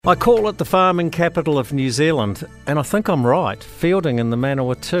I call it the farming capital of New Zealand, and I think I'm right. Feilding in the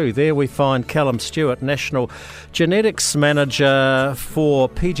Manawatu. There we find Callum Stewart, National Genetics Manager for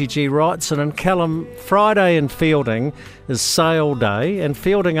PGG Wrightson. And Callum, Friday in Feilding is sale day, and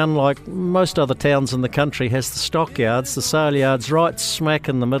Feilding, unlike most other towns in the country, has the stockyards, the sale yards right smack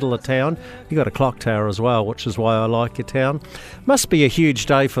in the middle of town. You've got a clock tower as well, which is why I like your town. Must be a huge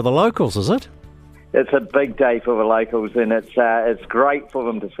day for the locals, is it? It's a big day for the locals, and it's great for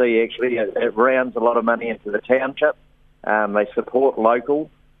them to see. Actually, it rounds a lot of money into the township. They support local,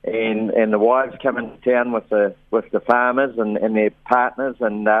 and the wives come into town with the farmers and their partners,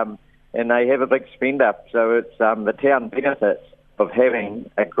 and they have a big spend up. So it's the town benefits of having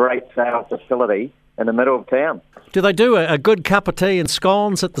a great sale facility in the middle of town. Do they do a good cup of tea and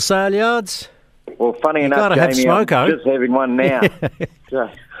scones at the sale yards? Well, funny enough, Jamie, I'm just having one now.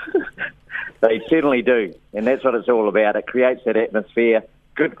 They certainly do, and that's what it's all about. It creates that atmosphere,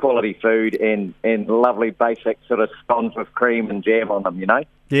 good quality food, and lovely basic sort of scones with cream and jam on them, you know?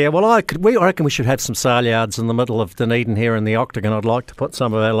 Yeah, well, I reckon we should have some sale yards in the middle of Dunedin here in the Octagon. I'd like to put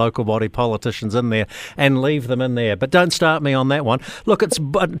some of our local body politicians in there and leave them in there. But don't start me on that one. Look, it's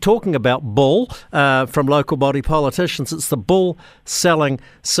talking about bull from local body politicians. It's the bull selling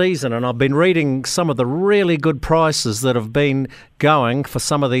season, and I've been reading some of the really good prices that have been going for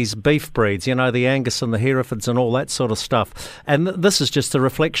some of these beef breeds, you know, the Angus and the Herefords and all that sort of stuff. And this is just a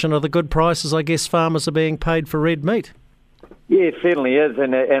reflection of the good prices, I guess, farmers are being paid for red meat. Yeah, it certainly is.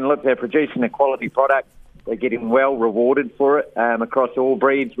 And look, they're producing a quality product. They're getting well rewarded for it across all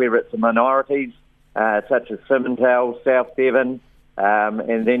breeds, whether it's the minorities, such as Simmental, South Devon,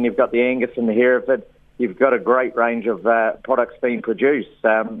 and then you've got the Angus and the Hereford. You've got a great range of products being produced,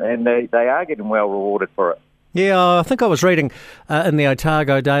 and they are getting well rewarded for it. Yeah, I think I was reading in the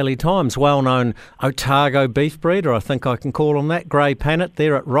Otago Daily Times, well-known Otago beef breeder, I think I can call him that, Grey Pannet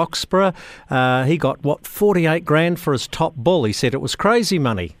there at Roxburgh. He got, 48 grand for his top bull. He said it was crazy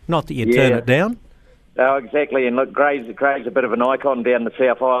money, not that you'd turn it down. Oh, exactly, and look, Grey's a bit of an icon down the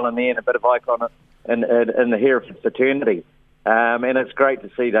South Island there, and a bit of icon in the Hereford fraternity. And it's great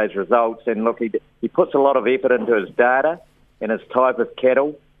to see those results, and look, he puts a lot of effort into his data and his type of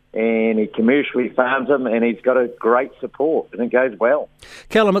cattle, and he commercially farms them, and he's got a great support, and it goes well.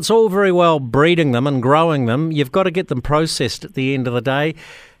 Callum, it's all very well breeding them and growing them. You've got to get them processed at the end of the day.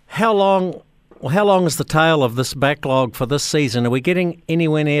 How long is the tail of this backlog for this season? Are we getting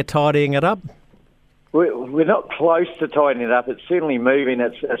anywhere near tidying it up? We're not close to tidying it up. It's certainly moving.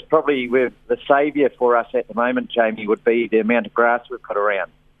 It's probably the saviour for us at the moment, Jamie, would be the amount of grass we've got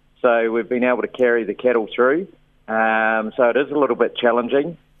around. So we've been able to carry the cattle through. So it is a little bit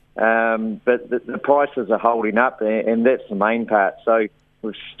challenging. But the prices are holding up, and that's the main part. So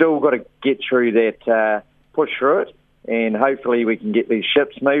we've still got to get through that, push through it, and hopefully we can get these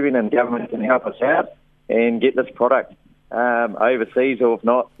ships moving, and government can help us out and get this product overseas, or if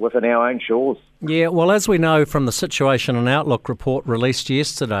not, within our own shores. Yeah, well, as we know from the Situation and Outlook report released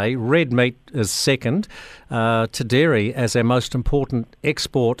yesterday, red meat is second to dairy as our most important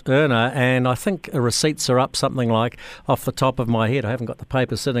export earner, and I think receipts are up something like, off the top of my head, I haven't got the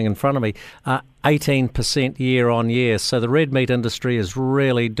paper sitting in front of me, 18% year on year. So the red meat industry is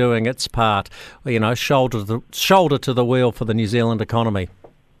really doing its part, you know, shoulder to the wheel for the New Zealand economy.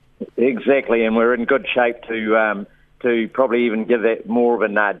 Exactly, and we're in good shape to probably even give that more of a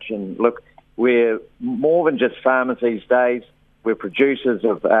nudge. And look, we're more than just farmers these days. We're producers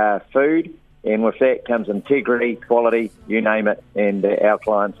of food, and with that comes integrity, quality, you name it, and our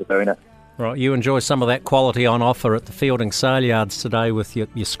clients are doing it. Right, you enjoy some of that quality on offer at the Feilding sale yards today with your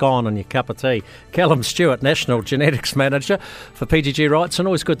scone and your cup of tea. Callum Stewart, National Genetics Manager for PGG Wrightson.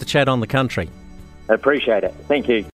 Always good to chat on the country. I appreciate it. Thank you.